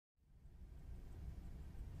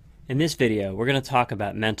In this video, we're going to talk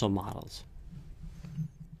about mental models.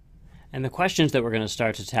 And the questions that we're going to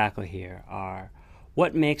start to tackle here are,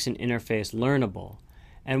 what makes an interface learnable,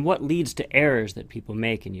 and what leads to errors that people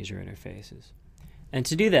make in user interfaces? And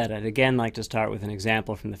to do that, I'd again like to start with an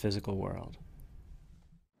example from the physical world.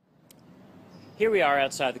 Here we are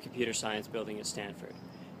outside the computer science building at Stanford,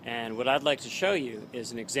 and what I'd like to show you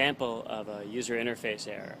is an example of a user interface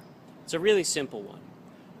error. It's a really simple one.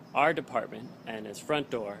 Our department and its front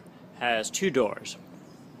door has two doors.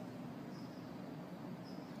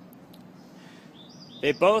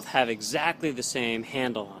 They both have exactly the same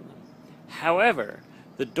handle on them. However,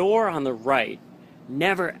 the door on the right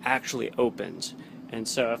never actually opens. And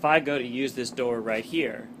so if I go to use this door right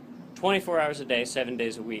here, 24 hours a day, 7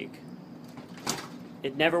 days a week,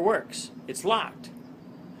 it never works. It's locked.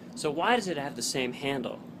 So why does it have the same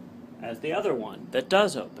handle as the other one that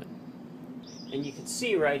does open? And you can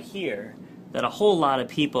see right here that a whole lot of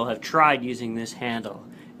people have tried using this handle.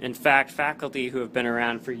 In fact, faculty who have been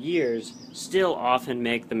around for years still often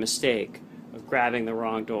make the mistake of grabbing the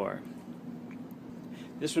wrong door.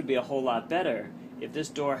 This would be a whole lot better if this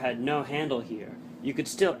door had no handle here. You could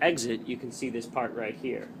still exit, you can see this part right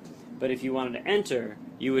here. But if you wanted to enter,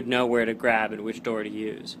 you would know where to grab and which door to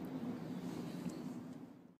use.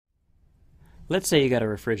 Let's say you got a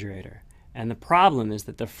refrigerator, and the problem is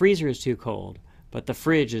that the freezer is too cold, but the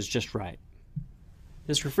fridge is just right.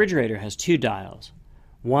 This refrigerator has two dials.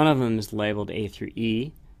 One of them is labeled A through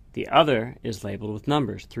E, the other is labeled with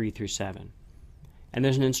numbers 3 through 7. And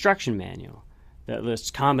there's an instruction manual that lists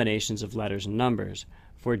combinations of letters and numbers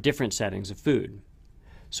for different settings of food.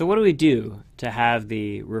 So what do we do to have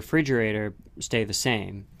the refrigerator stay the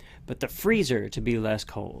same, but the freezer to be less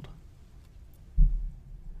cold?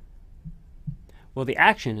 Well, the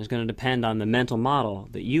action is going to depend on the mental model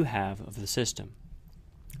that you have of the system.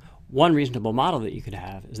 One reasonable model that you could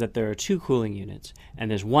have is that there are two cooling units, and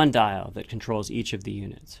there's one dial that controls each of the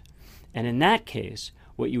units. And in that case,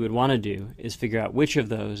 what you would want to do is figure out which of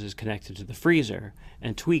those is connected to the freezer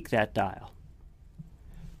and tweak that dial.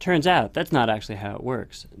 Turns out that's not actually how it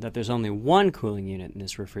works, that there's only one cooling unit in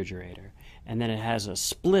this refrigerator, and then it has a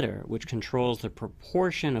splitter which controls the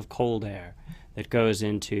proportion of cold air that goes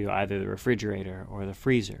into either the refrigerator or the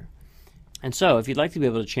freezer. And so, if you'd like to be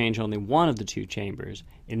able to change only one of the two chambers,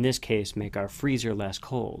 in this case make our freezer less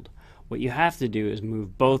cold, what you have to do is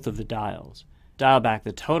move both of the dials, dial back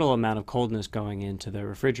the total amount of coldness going into the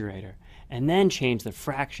refrigerator, and then change the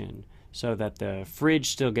fraction so that the fridge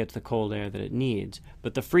still gets the cold air that it needs,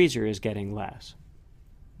 but the freezer is getting less.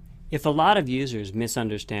 If a lot of users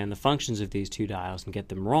misunderstand the functions of these two dials and get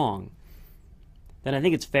them wrong, then I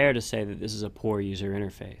think it's fair to say that this is a poor user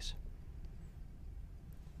interface.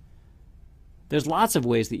 There's lots of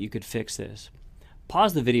ways that you could fix this.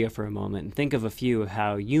 Pause the video for a moment and think of a few of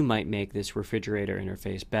how you might make this refrigerator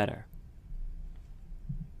interface better.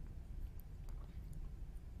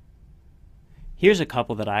 Here's a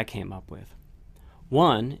couple that I came up with.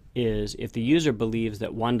 One is if the user believes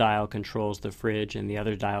that one dial controls the fridge and the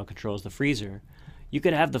other dial controls the freezer, you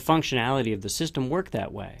could have the functionality of the system work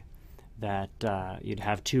that way, that you'd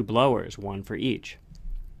have two blowers, one for each.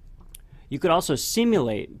 You could also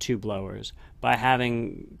simulate two blowers by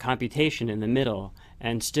having computation in the middle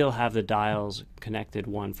and still have the dials connected,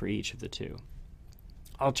 one for each of the two.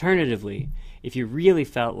 Alternatively, if you really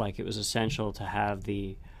felt like it was essential to have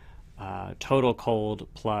the total cold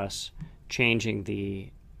plus changing the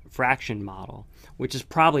fraction model, which is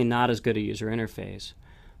probably not as good a user interface,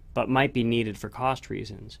 but might be needed for cost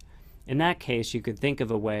reasons, in that case you could think of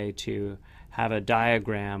a way to have a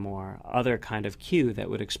diagram or other kind of cue that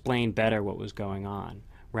would explain better what was going on,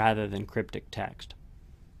 rather than cryptic text.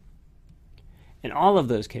 In all of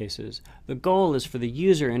those cases, the goal is for the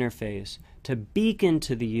user interface to beacon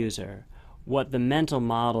to the user what the mental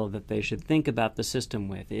model that they should think about the system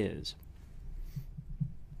with is.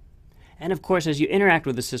 And of course, as you interact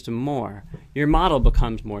with the system more, your model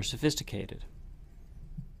becomes more sophisticated.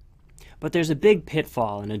 But there's a big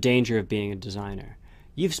pitfall and a danger of being a designer.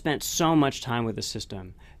 You've spent so much time with the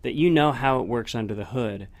system that you know how it works under the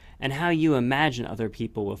hood and how you imagine other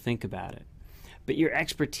people will think about it. But your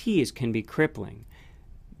expertise can be crippling.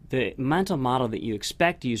 The mental model that you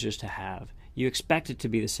expect users to have, you expect it to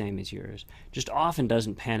be the same as yours, just often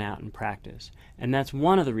doesn't pan out in practice. And that's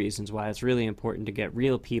one of the reasons why it's really important to get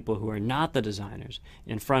real people who are not the designers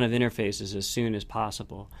in front of interfaces as soon as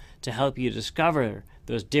possible to help you discover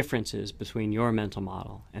those differences between your mental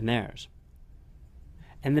model and theirs.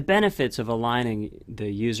 And the benefits of aligning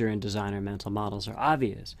the user and designer mental models are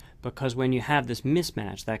obvious, because when you have this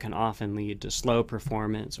mismatch, that can often lead to slow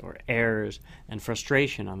performance or errors and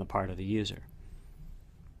frustration on the part of the user.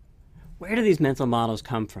 Where do these mental models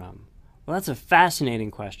come from? Well, that's a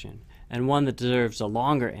fascinating question, and one that deserves a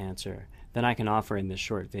longer answer than I can offer in this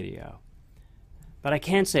short video. But I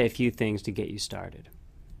can say a few things to get you started.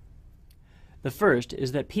 The first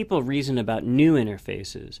is that people reason about new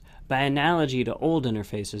interfaces by analogy to old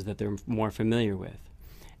interfaces that they're more familiar with.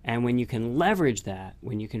 And when you can leverage that,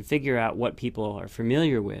 when you can figure out what people are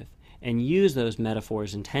familiar with and use those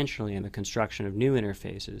metaphors intentionally in the construction of new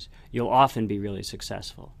interfaces, you'll often be really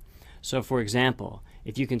successful. So for example,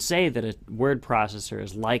 if you can say that a word processor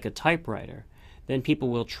is like a typewriter, then people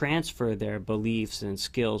will transfer their beliefs and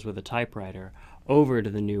skills with a typewriter over to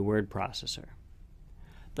the new word processor.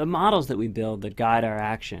 The models that we build that guide our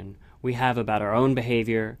action, we have about our own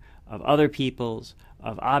behavior, of other people's,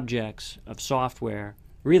 of objects, of software,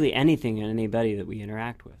 really anything and anybody that we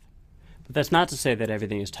interact with. But that's not to say that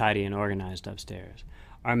everything is tidy and organized upstairs.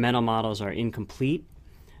 Our mental models are incomplete,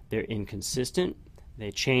 they're inconsistent, they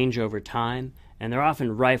change over time, and they're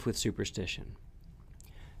often rife with superstition.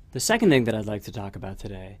 The second thing that I'd like to talk about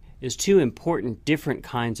today is two important different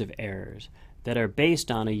kinds of errors that are based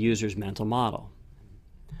on a user's mental model.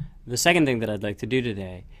 The second thing that I'd like to do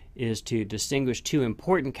today is to distinguish two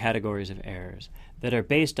important categories of errors that are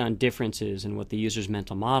based on differences in what the user's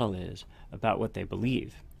mental model is about what they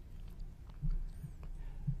believe.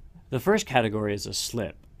 The first category is a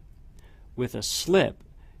slip. With a slip,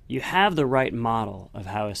 you have the right model of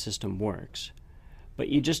how a system works, but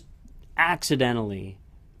you just accidentally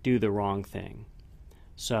do the wrong thing.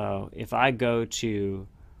 So if I go to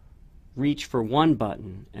reach for one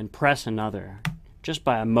button and press another just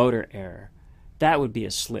by a motor error, that would be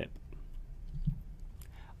a slip.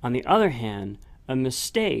 On the other hand, a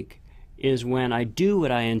mistake is when I do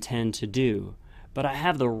what I intend to do, but I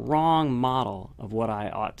have the wrong model of what I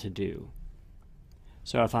ought to do.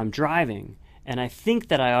 So if I'm driving and I think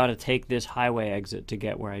that I ought to take this highway exit to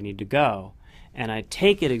get where I need to go, and I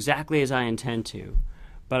take it exactly as I intend to,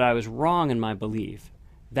 but I was wrong in my belief,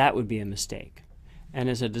 that would be a mistake. And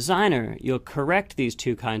as a designer, you'll correct these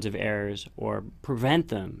two kinds of errors or prevent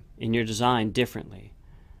them in your design differently.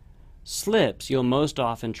 Slips you'll most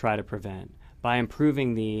often try to prevent by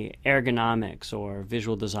improving the ergonomics or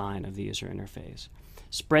visual design of the user interface.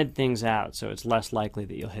 Spread things out so it's less likely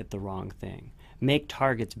that you'll hit the wrong thing. Make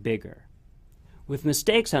targets bigger. With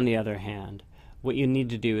mistakes, on the other hand, what you need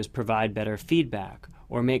to do is provide better feedback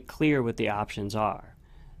or make clear what the options are.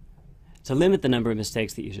 To limit the number of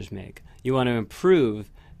mistakes that users make, you want to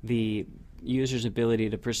improve the user's ability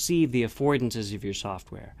to perceive the affordances of your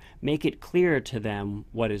software. Make it clearer to them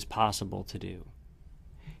what is possible to do.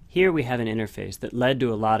 Here we have an interface that led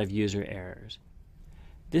to a lot of user errors.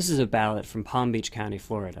 This is a ballot from Palm Beach County,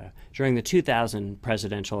 Florida, during the 2000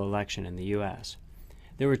 presidential election in the U.S.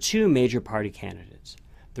 There were two major party candidates,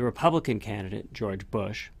 the Republican candidate, George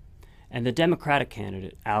Bush, and the Democratic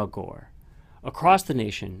candidate, Al Gore. Across the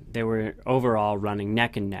nation, they were overall running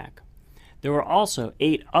neck and neck. There were also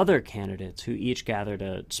 8 other candidates who each gathered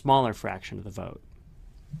a smaller fraction of the vote.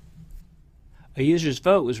 A user's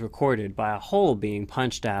vote was recorded by a hole being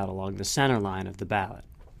punched out along the center line of the ballot.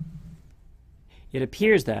 It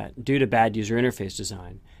appears that, due to bad user interface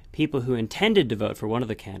design, people who intended to vote for one of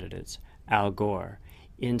the candidates, Al Gore,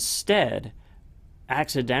 instead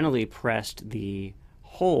accidentally pressed the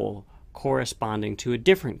hole corresponding to a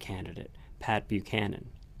different candidate, Pat Buchanan.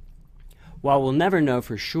 While we'll never know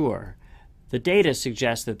for sure, the data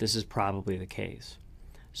suggests that this is probably the case.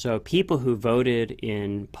 So people who voted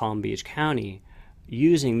in Palm Beach County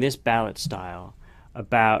using this ballot style,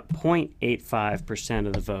 about 0.85%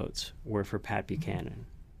 of the votes were for Pat Buchanan.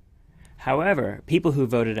 However, people who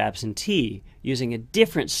voted absentee using a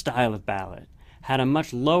different style of ballot had a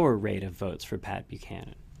much lower rate of votes for Pat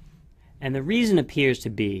Buchanan. And the reason appears to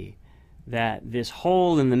be that this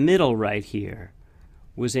hole in the middle right here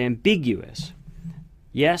was ambiguous.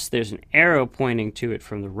 Yes, there's an arrow pointing to it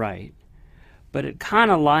from the right, but it kind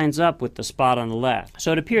of lines up with the spot on the left.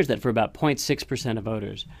 So it appears that for about 0.6% of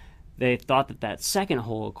voters, they thought that that second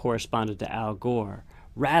hole corresponded to Al Gore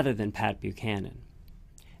rather than Pat Buchanan.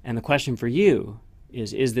 And the question for you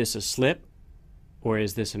is this a slip or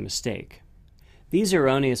is this a mistake? These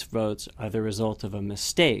erroneous votes are the result of a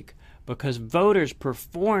mistake because voters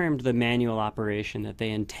performed the manual operation that they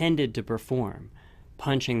intended to perform,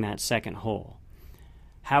 punching that second hole.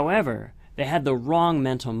 However, they had the wrong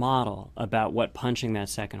mental model about what punching that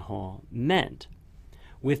second hole meant.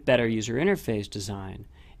 With better user interface design,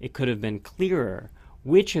 it could have been clearer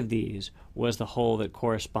which of these was the hole that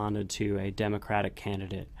corresponded to a Democratic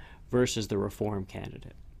candidate versus the Reform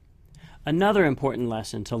candidate. Another important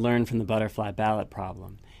lesson to learn from the butterfly ballot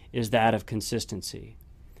problem is that of consistency.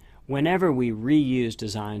 Whenever we reuse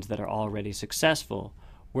designs that are already successful,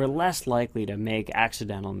 we're less likely to make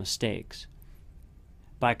accidental mistakes.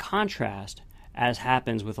 By contrast, as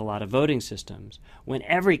happens with a lot of voting systems, when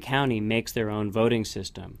every county makes their own voting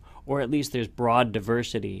system, or at least there's broad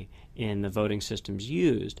diversity in the voting systems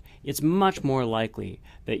used, it's much more likely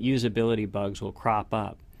that usability bugs will crop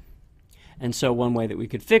up. And so one way that we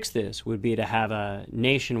could fix this would be to have a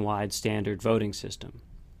nationwide standard voting system,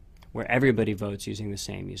 where everybody votes using the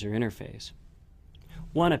same user interface.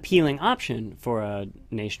 One appealing option for a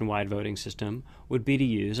nationwide voting system would be to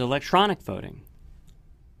use electronic voting.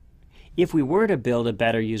 If we were to build a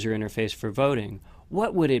better user interface for voting,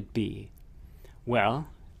 what would it be? Well,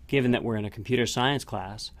 given that we're in a computer science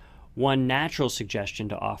class, one natural suggestion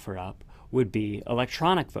to offer up would be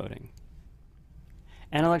electronic voting.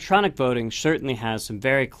 And electronic voting certainly has some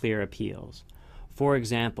very clear appeals. For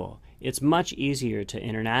example, it's much easier to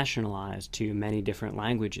internationalize to many different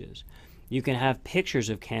languages. You can have pictures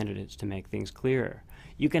of candidates to make things clearer.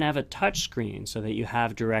 You can have a touch screen so that you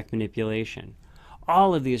have direct manipulation.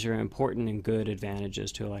 All of these are important and good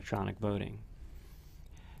advantages to electronic voting.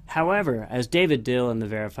 However, as David Dill and the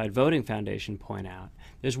Verified Voting Foundation point out,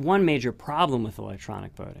 there's one major problem with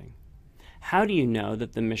electronic voting. How do you know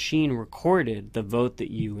that the machine recorded the vote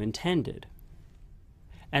that you intended?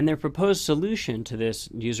 And their proposed solution to this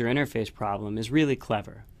user interface problem is really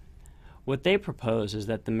clever. What they propose is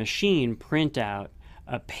that the machine print out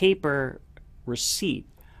a paper receipt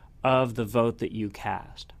of the vote that you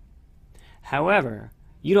cast. However,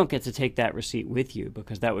 you don't get to take that receipt with you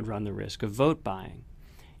because that would run the risk of vote buying.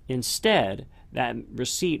 Instead, that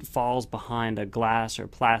receipt falls behind a glass or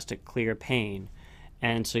plastic clear pane,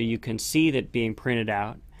 and so you can see that being printed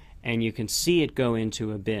out and you can see it go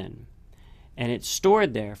into a bin. And it's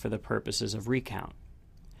stored there for the purposes of recount.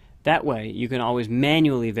 That way, you can always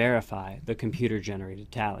manually verify the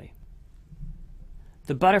computer-generated tally.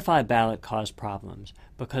 The butterfly ballot caused problems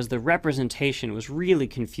because the representation was really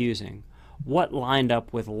confusing. What lined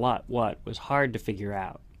up with what was hard to figure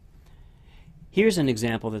out. Here's an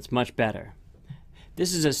example that's much better.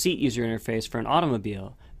 This is a seat user interface for an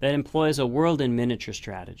automobile that employs a world in miniature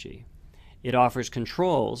strategy. It offers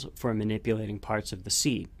controls for manipulating parts of the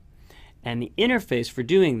seat. And the interface for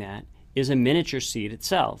doing that is a miniature seat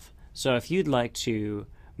itself. So if you'd like to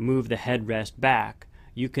move the headrest back,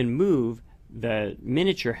 you can move the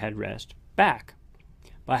miniature headrest back.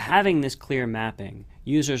 By having this clear mapping,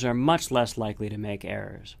 users are much less likely to make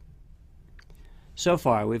errors. So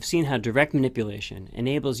far, we've seen how direct manipulation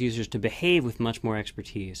enables users to behave with much more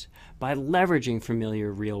expertise by leveraging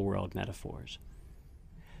familiar real-world metaphors.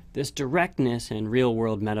 This directness in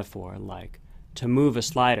real-world metaphor, like to move a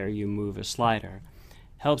slider, you move a slider,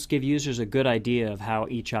 helps give users a good idea of how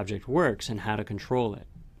each object works and how to control it.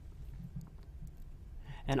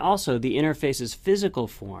 And also, the interface's physical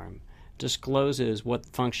form discloses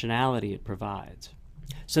what functionality it provides.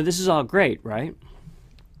 So this is all great, right?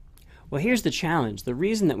 Well, here's the challenge. The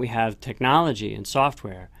reason that we have technology and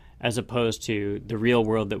software as opposed to the real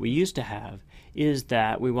world that we used to have is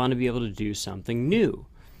that we want to be able to do something new.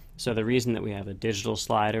 So the reason that we have a digital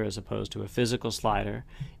slider as opposed to a physical slider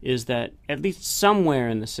is that at least somewhere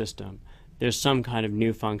in the system there's some kind of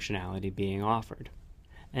new functionality being offered.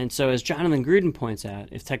 And so as Jonathan Gruden points out,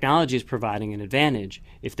 if technology is providing an advantage,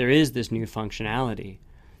 if there is this new functionality,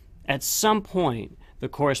 at some point the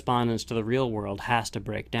correspondence to the real world has to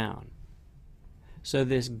break down. So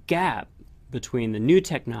this gap between the new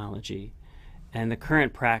technology and the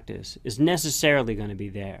current practice is necessarily going to be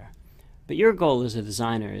there. But your goal as a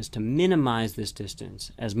designer is to minimize this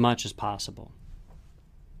distance as much as possible.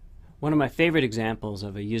 One of my favorite examples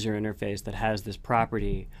of a user interface that has this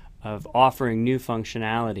property of offering new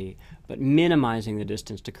functionality but minimizing the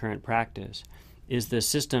distance to current practice is the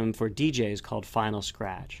system for DJs called Final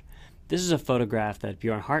Scratch. This is a photograph that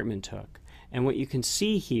Bjorn Hartman took, and what you can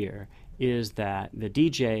see here is that the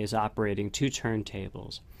DJ is operating two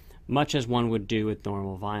turntables, much as one would do with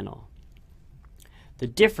normal vinyl. The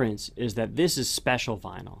difference is that this is special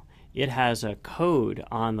vinyl. It has a code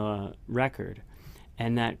on the record,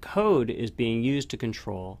 and that code is being used to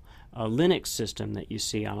control a Linux system that you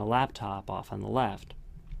see on a laptop off on the left.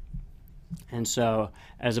 And so,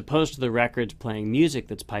 as opposed to the records playing music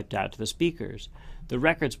that's piped out to the speakers, the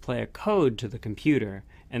records play a code to the computer,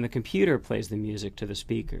 and the computer plays the music to the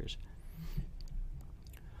speakers.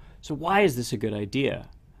 So why is this a good idea?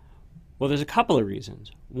 Well, there's a couple of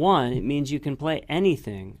reasons. One, it means you can play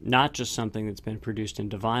anything, not just something that's been produced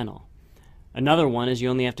into vinyl. Another one is you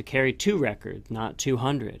only have to carry 2 records, not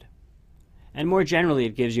 200. And more generally,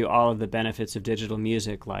 it gives you all of the benefits of digital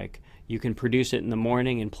music, like you can produce it in the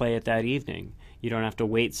morning and play it that evening. You don't have to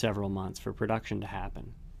wait several months for production to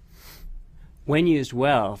happen. When used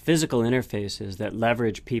well, physical interfaces that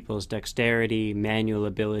leverage people's dexterity, manual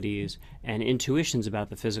abilities, and intuitions about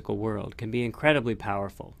the physical world can be incredibly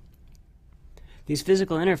powerful. These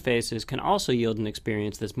physical interfaces can also yield an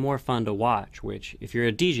experience that's more fun to watch, which, if you're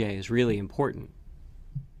a DJ, is really important.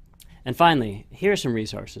 And finally, here are some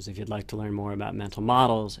resources if you'd like to learn more about mental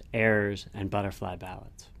models, errors, and butterfly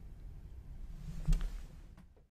ballads.